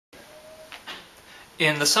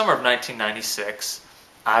In the summer of 1996,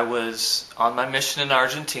 I was on my mission in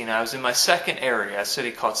Argentina. I was in my second area, a city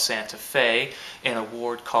called Santa Fe, in a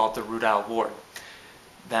ward called the Rural Ward.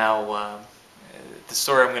 Now, the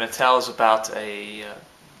story I'm going to tell is about an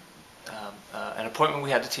appointment we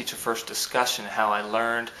had to teach a first discussion, how I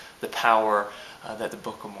learned the power that the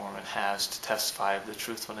Book of Mormon has to testify of the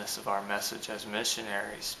truthfulness of our message as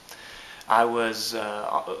missionaries. I was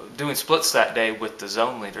doing splits that day with the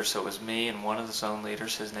zone leader, so it was me and one of the zone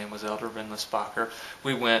leaders. His name was Elder Vinlisbacher.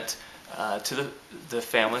 We went to the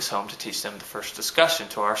family's home to teach them the first discussion.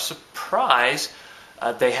 To our surprise,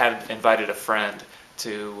 they had invited a friend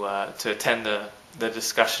to attend the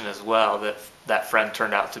discussion as well. That friend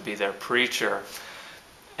turned out to be their preacher,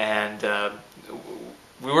 and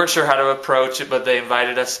we weren't sure how to approach it, but they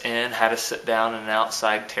invited us in, had us sit down in an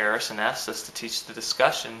outside terrace, and asked us to teach the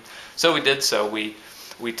discussion. So we did so.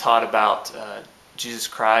 We taught about Jesus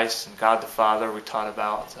Christ and God the Father. We taught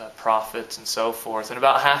about prophets and so forth. And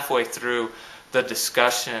about halfway through the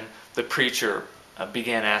discussion, the preacher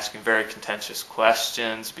began asking very contentious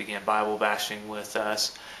questions, began Bible bashing with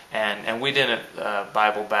us, and we didn't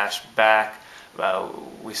Bible bash back.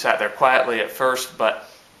 We sat there quietly at first, but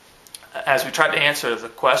as we tried to answer the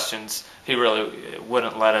questions, he really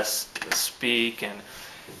wouldn't let us speak, and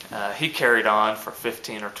he carried on for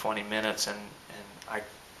 15 or 20 minutes, and I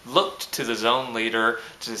looked to the zone leader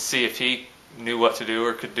to see if he knew what to do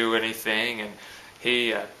or could do anything, and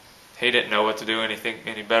he didn't know what to do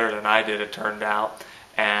any better than I did, it turned out.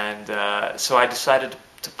 And so I decided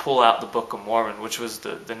to pull out the Book of Mormon, which was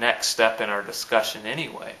the next step in our discussion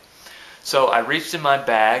anyway. So I reached in my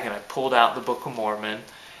bag and I pulled out the Book of Mormon,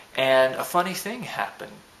 and a funny thing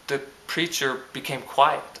happened. The preacher became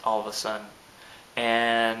quiet all of a sudden,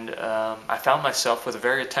 and I found myself with a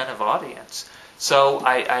very attentive audience. So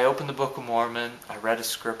I opened the Book of Mormon, I read a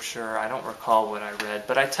scripture, I don't recall what I read,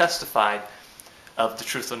 but I testified of the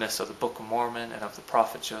truthfulness of the Book of Mormon and of the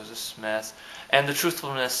prophet Joseph Smith, and the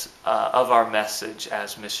truthfulness of our message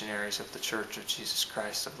as missionaries of the Church of Jesus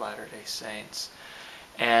Christ of Latter-day Saints.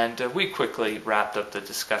 And we quickly wrapped up the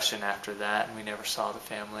discussion after that, and we never saw the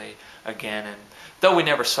family again. And though we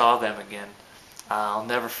never saw them again, I'll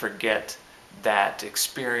never forget that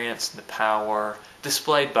experience and the power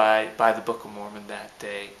displayed by the Book of Mormon that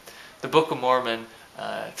day. The Book of Mormon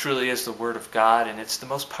truly is the Word of God, and it's the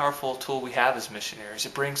most powerful tool we have as missionaries.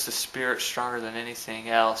 It brings the Spirit stronger than anything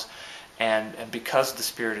else, and because the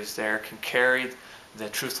Spirit is there, can carry the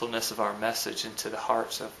truthfulness of our message into the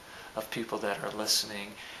hearts of people that are listening.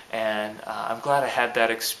 And I'm glad I had that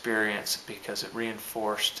experience, because it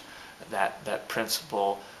reinforced that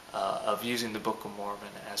principle of using the Book of Mormon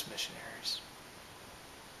as missionaries.